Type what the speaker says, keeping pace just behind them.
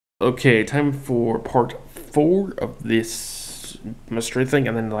Okay, time for part 4 of this mystery thing,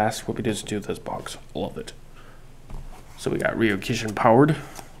 and then the last what we did is do this box. All of it. So we got Ryokishin powered.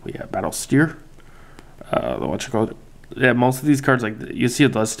 We got Battle Steer. What you call it? Yeah, most of these cards, like you see,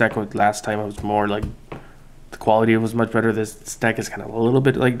 it does stack with last time. It was more like the quality was much better. This stack is kind of a little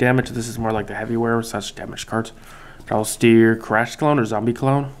bit like damaged. This is more like the heavyware such damaged cards. Battle Steer, Crash Clown or Zombie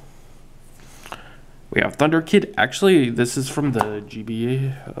Clown. We have Thunder Kid. Actually, this is from the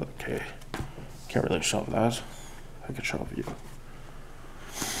GBA. Okay. Can't really show that. I can show you.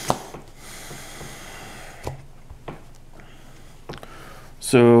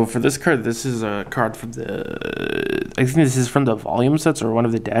 So for this card, this is a card from the... I think this is from the volume sets or one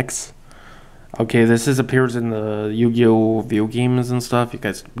of the decks. Okay, this appears in the Yu-Gi-Oh! Video games and stuff. You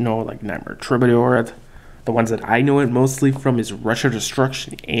guys know, like Nightmare Troubadour. The ones that I know it mostly from is Rush of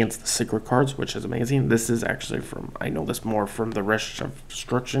Destruction and the Secret Cards, which is amazing. This is actually from, I know this more from the Rush of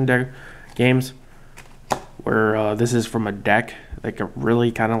Destruction deck games, where this is from a deck, like a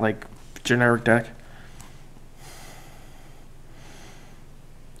really kind of like generic deck.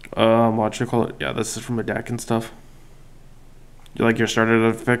 What you call it? Yeah, this is from a deck and stuff. You like your starter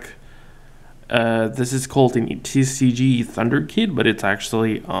effect. This is called an TCG Thunder Kid, but it's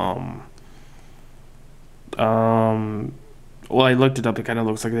actually well, I looked it up. It kind of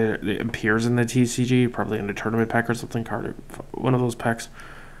looks like it appears in the TCG, probably in a tournament pack or something, card, one of those packs.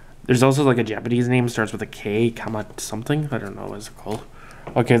 There's also like a Japanese name, starts with a K, comma something. I don't know what it's called.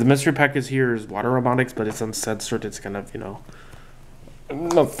 Okay, the mystery pack is here is Water Robotics, but it's uncensored. It's kind of, you know,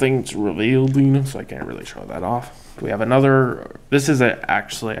 nothing's revealed, so I can't really show that off. We have another. This is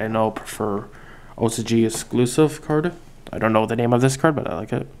actually, I know, prefer OCG exclusive card. I don't know the name of this card, but I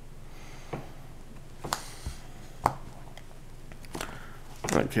like it.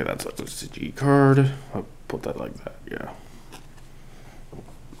 Okay, that's a CG card. I'll put that like that, yeah.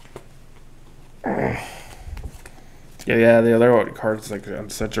 Yeah, the other cards, like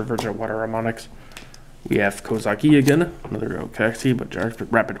such a version of Water Harmonics. We have Kozaki again, another Okaxi, but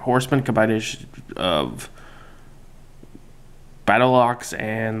Rapid Horseman, combination of Battle Ox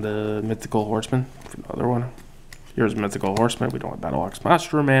and the Mythical Horseman. Another one. Here's Mythical Horseman. We don't have Battle Ox.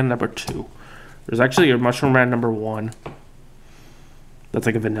 Mushroom Man number 2. There's actually a Mushroom Man number 1. That's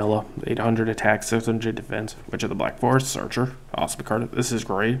like a vanilla. 800 attack, 600 defense. Witch of the Black Forest, Archer. Awesome card. This is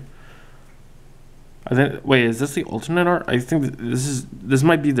great. I think. Wait, is this the alternate art? I think this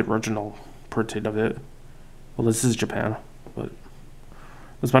might be the original printing of it. Well, this is Japan, but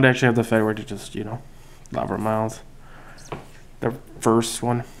this might actually have the Fed where to just, you know, lava mouth. The first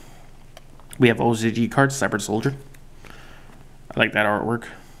one. We have OCG cards, Cyber Soldier. I like that artwork.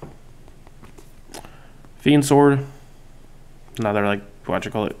 Fiend Sword. Another, like, what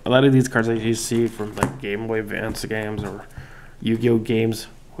you call it? A lot of these cards that you see from like Game Boy Advance games or Yu-Gi-Oh games.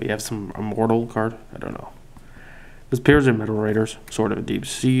 We have some Immortal card. I don't know. This appears in Metal Raiders. Sword of a Deep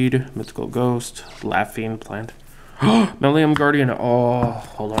Seed, Mythical Ghost, Laughing Plant. Millennium Guardian. Oh,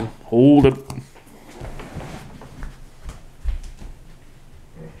 hold on. Hold it.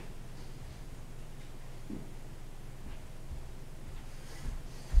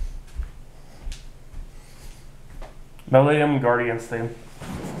 Millennium Guardians theme.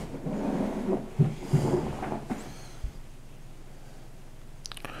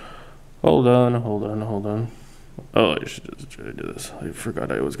 Hold on. Oh, I should just try to do this. I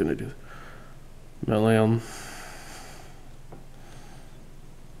forgot I was gonna do Millennium.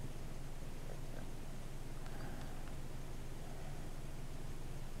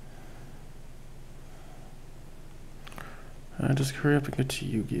 I just hurry up and get to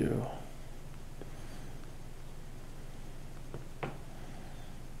Yu-Gi-Oh.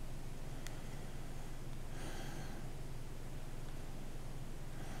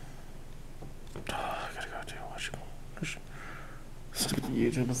 Stupid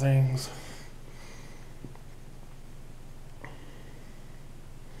YouTube things.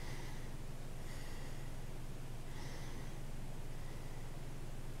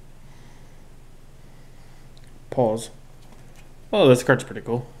 Pause. Oh, this card's pretty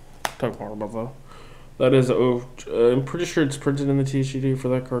cool. Talk more about that. That is, I'm pretty sure it's printed in the TCG for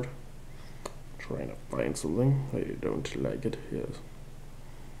that card. Trying to find something. I don't like it. Yes.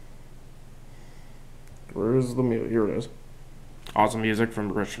 Where is the music? Here it is. Awesome music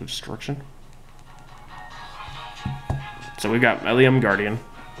from Rush of Destruction. So we got Millennium Guardian.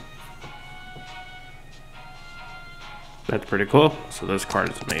 That's pretty cool. So this card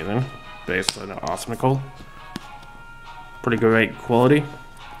is amazing. Based on Awesome Nicole. Pretty great quality.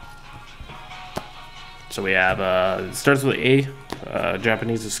 So we have, it starts with A,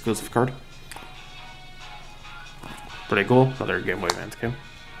 Japanese exclusive card. Pretty cool. Another Game Boy Advance game.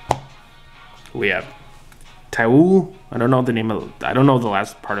 We have Tau. I don't know the name of. I don't know the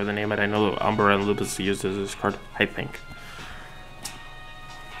last part of the name, but I know Umbra and Lupus uses this card. I think.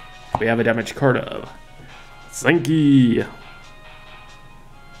 We have a damage card of Zenki.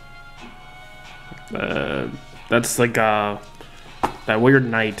 That's like that weird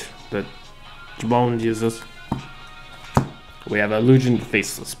knight that Jabon uses. We have a Illusion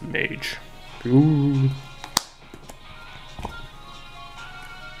Faceless Mage. Ooh.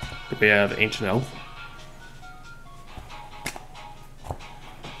 We have Ancient Elf.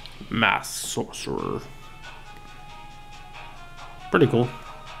 Mass Sorcerer. Pretty cool.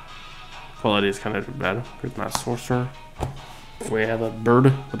 Quality is kind of bad. Good Mass Sorcerer. We have a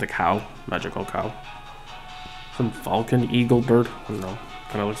bird with a cow. Magical cow. Some falcon, eagle bird. I don't know.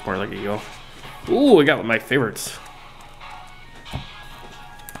 Kind of looks more like an eagle. Ooh, we got one of my favorites.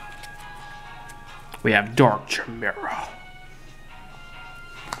 We have Dark Chimera.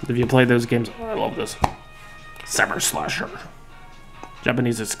 If you play those games, oh, I love this. Saber Slasher.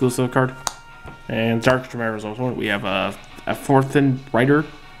 Japanese exclusive card. And Dark Chimera is also one. We have a fourth and rider.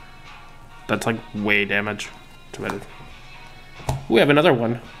 That's like way damage to it. We have another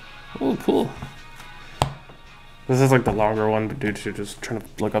one. Oh, cool. This is like the longer one, but dude, you're just trying to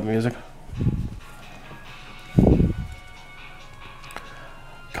look up music.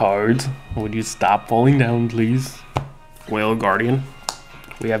 Cards. Would you stop falling down, please? Whale Guardian.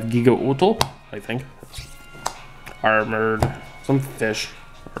 We have Giga Uto, I think. Armored. Some fish.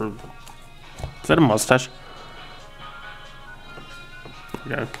 Or is that a mustache?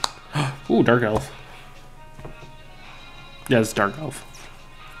 Yeah. Ooh, Dark Elf. Yeah, it's Dark Elf.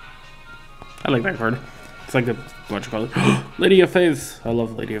 I like that card. It's like a bunch of colors. Lady of Faith. I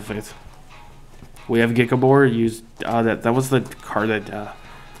love Lady of Faith. We have Gikabor. Used that was the card that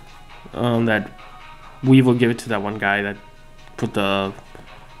that Weave will give it to that one guy that put the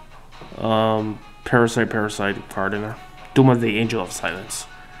Parasite card in there. Doom of the Angel of Silence.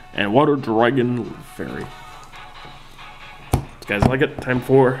 And Water Dragon Fairy. You guys like it? Time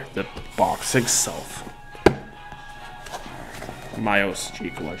for the box itself. My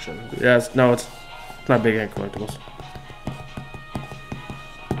OSG collection. Yes, no, it's not big in collectibles.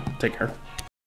 Take care.